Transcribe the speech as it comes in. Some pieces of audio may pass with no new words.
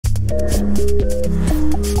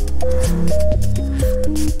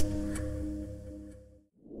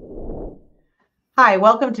Hi,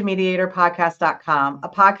 welcome to MediatorPodcast.com, a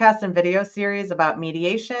podcast and video series about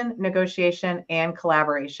mediation, negotiation, and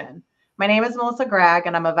collaboration. My name is Melissa Gragg,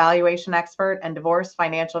 and I'm a valuation expert and divorce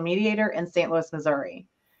financial mediator in St. Louis, Missouri.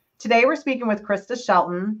 Today, we're speaking with Krista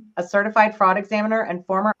Shelton, a certified fraud examiner and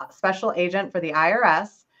former special agent for the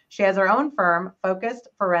IRS. She has her own firm, Focused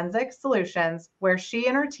Forensic Solutions, where she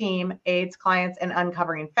and her team aids clients in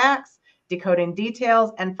uncovering facts, decoding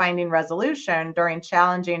details, and finding resolution during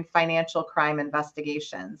challenging financial crime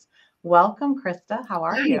investigations. Welcome, Krista. How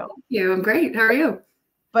are you? Thank you. I'm great. How are you?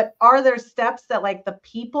 But are there steps that the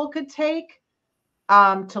people could take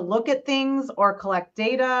to look at things or collect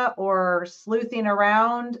data or sleuthing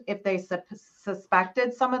around if they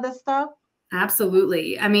suspected some of this stuff?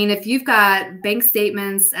 Absolutely. I mean, if you've got bank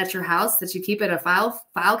statements at your house that you keep in a file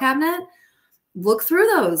cabinet, look through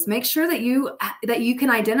those. Make sure that you can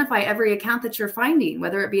identify every account that you're finding,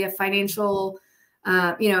 whether it be a financial,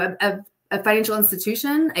 a financial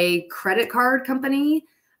institution, a credit card company,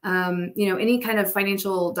 any kind of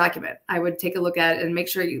financial document. I would take a look at it and make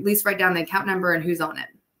sure you at least write down the account number and who's on it.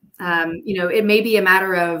 It may be a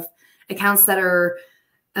matter of accounts that are,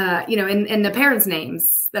 in the parents'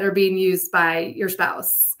 names that are being used by your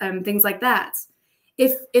spouse, things like that.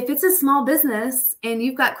 If it's a small business and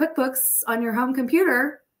you've got QuickBooks on your home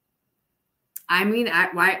computer, I mean,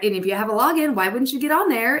 and if you have a login, why wouldn't you get on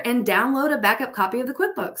there and download a backup copy of the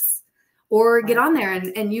QuickBooks, or get on there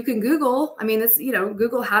and you can Google,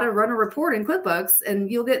 Google how to run a report in QuickBooks, and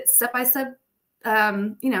you'll get step-by-step,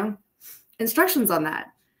 instructions on that.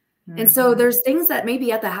 Mm-hmm. And so there's things that may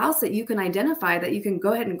be at the house that you can identify that you can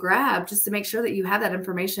go ahead and grab just to make sure that you have that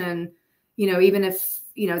information, even if,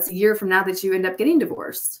 it's a year from now that you end up getting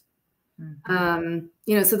divorced.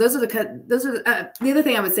 Mm-hmm. So those are the other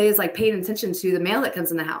thing I would say is paying attention to the mail that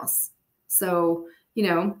comes in the house. So,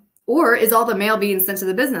 or is all the mail being sent to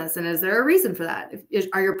the business? And is there a reason for that?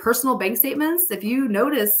 Are your personal bank statements, if you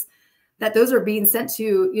notice that those are being sent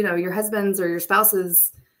to, your husband's or your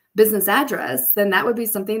spouse's business address, then that would be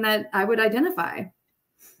something that I would identify.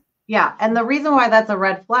 Yeah. And the reason why that's a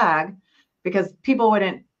red flag, because people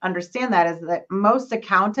wouldn't understand that, is that most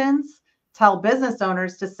accountants tell business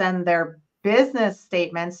owners to send their business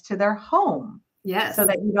statements to their home. Yes. So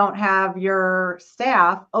that you don't have your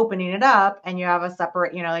staff opening it up and you have a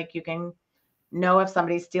separate, you can know if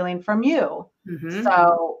somebody's stealing from you. Mm-hmm.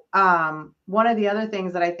 So one of the other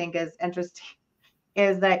things that I think is interesting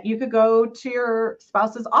is that you could go to your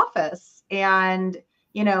spouse's office and,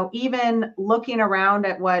 even looking around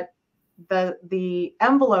at what the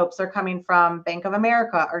envelopes are coming from Bank of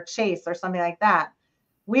America or Chase or something like that.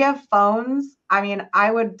 We have phones. I mean,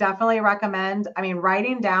 I would definitely recommend,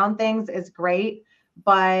 writing down things is great,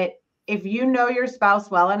 but if you know your spouse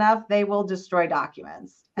well enough, they will destroy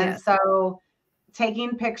documents. Yes. And so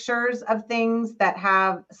taking pictures of things that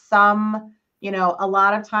have some, a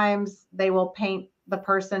lot of times they will paint the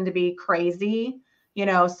person to be crazy,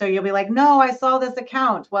 so you'll be like, no, I saw this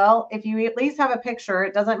account. Well, if you at least have a picture,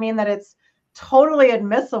 it doesn't mean that it's totally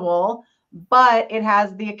admissible, but it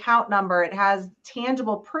has the account number. It has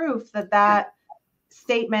tangible proof that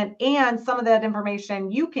statement and some of that information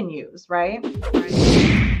you can use, right?